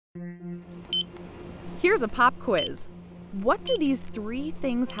Here's a pop quiz. What do these three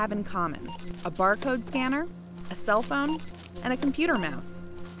things have in common? A barcode scanner, a cell phone, and a computer mouse.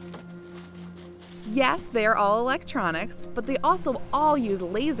 Yes, they are all electronics, but they also all use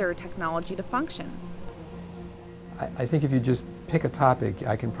laser technology to function. I think if you just pick a topic,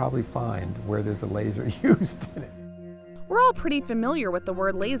 I can probably find where there's a laser used in it. We're all pretty familiar with the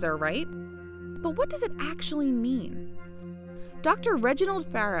word laser, right? But what does it actually mean? Dr. Reginald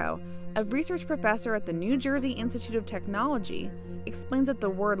Farrow, a research professor at the New Jersey Institute of Technology, explains that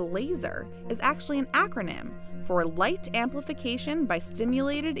the word laser is actually an acronym for light amplification by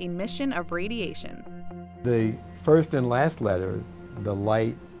stimulated emission of radiation. The first and last letter, the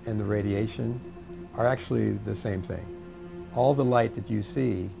light and the radiation, are actually the same thing. All the light that you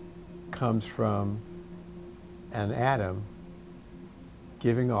see comes from an atom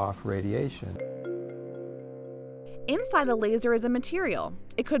giving off radiation. Inside a laser is a material.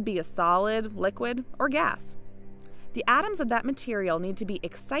 It could be a solid, liquid, or gas. The atoms of that material need to be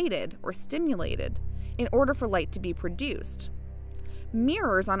excited or stimulated in order for light to be produced.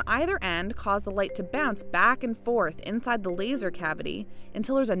 Mirrors on either end cause the light to bounce back and forth inside the laser cavity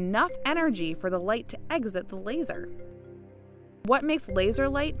until there's enough energy for the light to exit the laser. What makes laser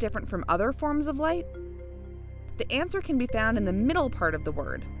light different from other forms of light? The answer can be found in the middle part of the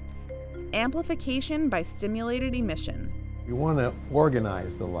word: amplification by stimulated emission. We want to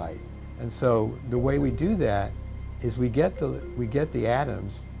organize the light, and so the way we do that is we get the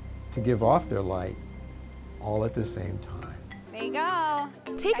atoms to give off their light all at the same time. There you go.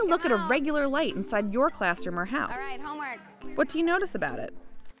 Take a look at a regular light inside your classroom or house. All right, homework. What do you notice about it?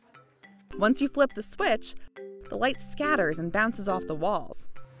 Once you flip the switch, the light scatters and bounces off the walls.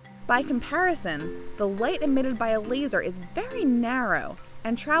 By comparison, the light emitted by a laser is very narrow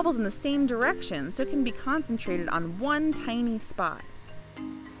and travels in the same direction, so it can be concentrated on one tiny spot.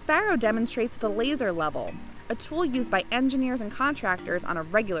 Farrow demonstrates the laser level, a tool used by engineers and contractors on a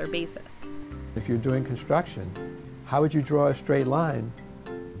regular basis. If you're doing construction, how would you draw a straight line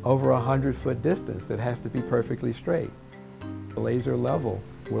over a 100-foot distance that has to be perfectly straight? The laser level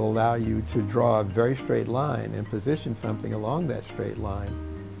will allow you to draw a very straight line and position something along that straight line,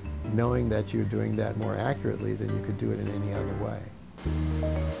 knowing that you're doing that more accurately than you could do it in any other way.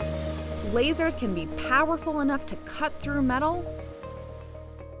 Lasers can be powerful enough to cut through metal,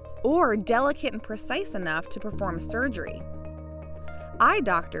 or delicate and precise enough to perform surgery. Eye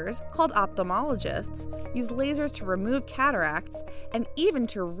doctors, called ophthalmologists, use lasers to remove cataracts and even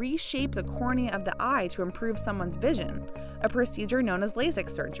to reshape the cornea of the eye to improve someone's vision, a procedure known as LASIK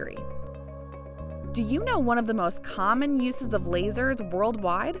surgery. Do you know one of the most common uses of lasers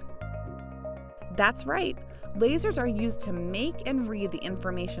worldwide? That's right. Lasers are used to make and read the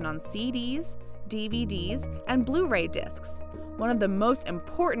information on CDs, DVDs, and Blu-ray discs, one of the most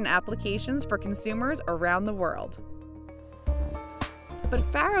important applications for consumers around the world. But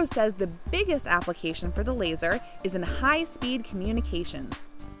Farrow says the biggest application for the laser is in high-speed communications.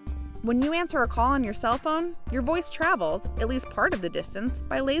 When you answer a call on your cell phone, your voice travels, at least part of the distance,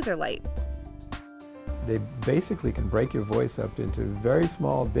 by laser light. They basically can break your voice up into very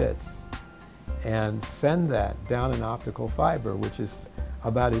small bits and send that down an optical fiber, which is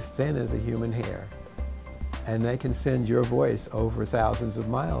about as thin as a human hair. And they can send your voice over thousands of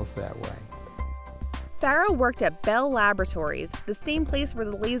miles that way. Farrow worked at Bell Laboratories, the same place where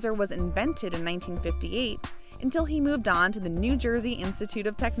the laser was invented in 1958, until he moved on to the New Jersey Institute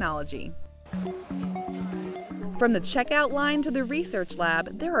of Technology. From the checkout line to the research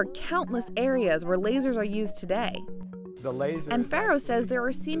lab, there are countless areas where lasers are used today. And Farrow says there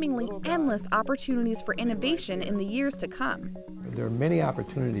are seemingly endless opportunities for innovation in the years to come. There are many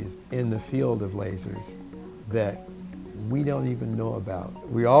opportunities in the field of lasers that we don't even know about.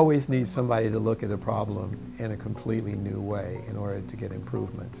 We always need somebody to look at a problem in a completely new way in order to get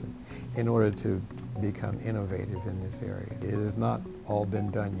improvements and in order to become innovative in this area. It has not all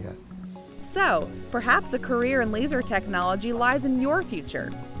been done yet. So, perhaps a career in laser technology lies in your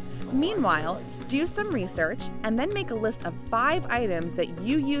future. Meanwhile, do some research and then make a list of 5 items that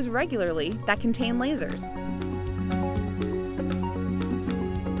you use regularly that contain lasers.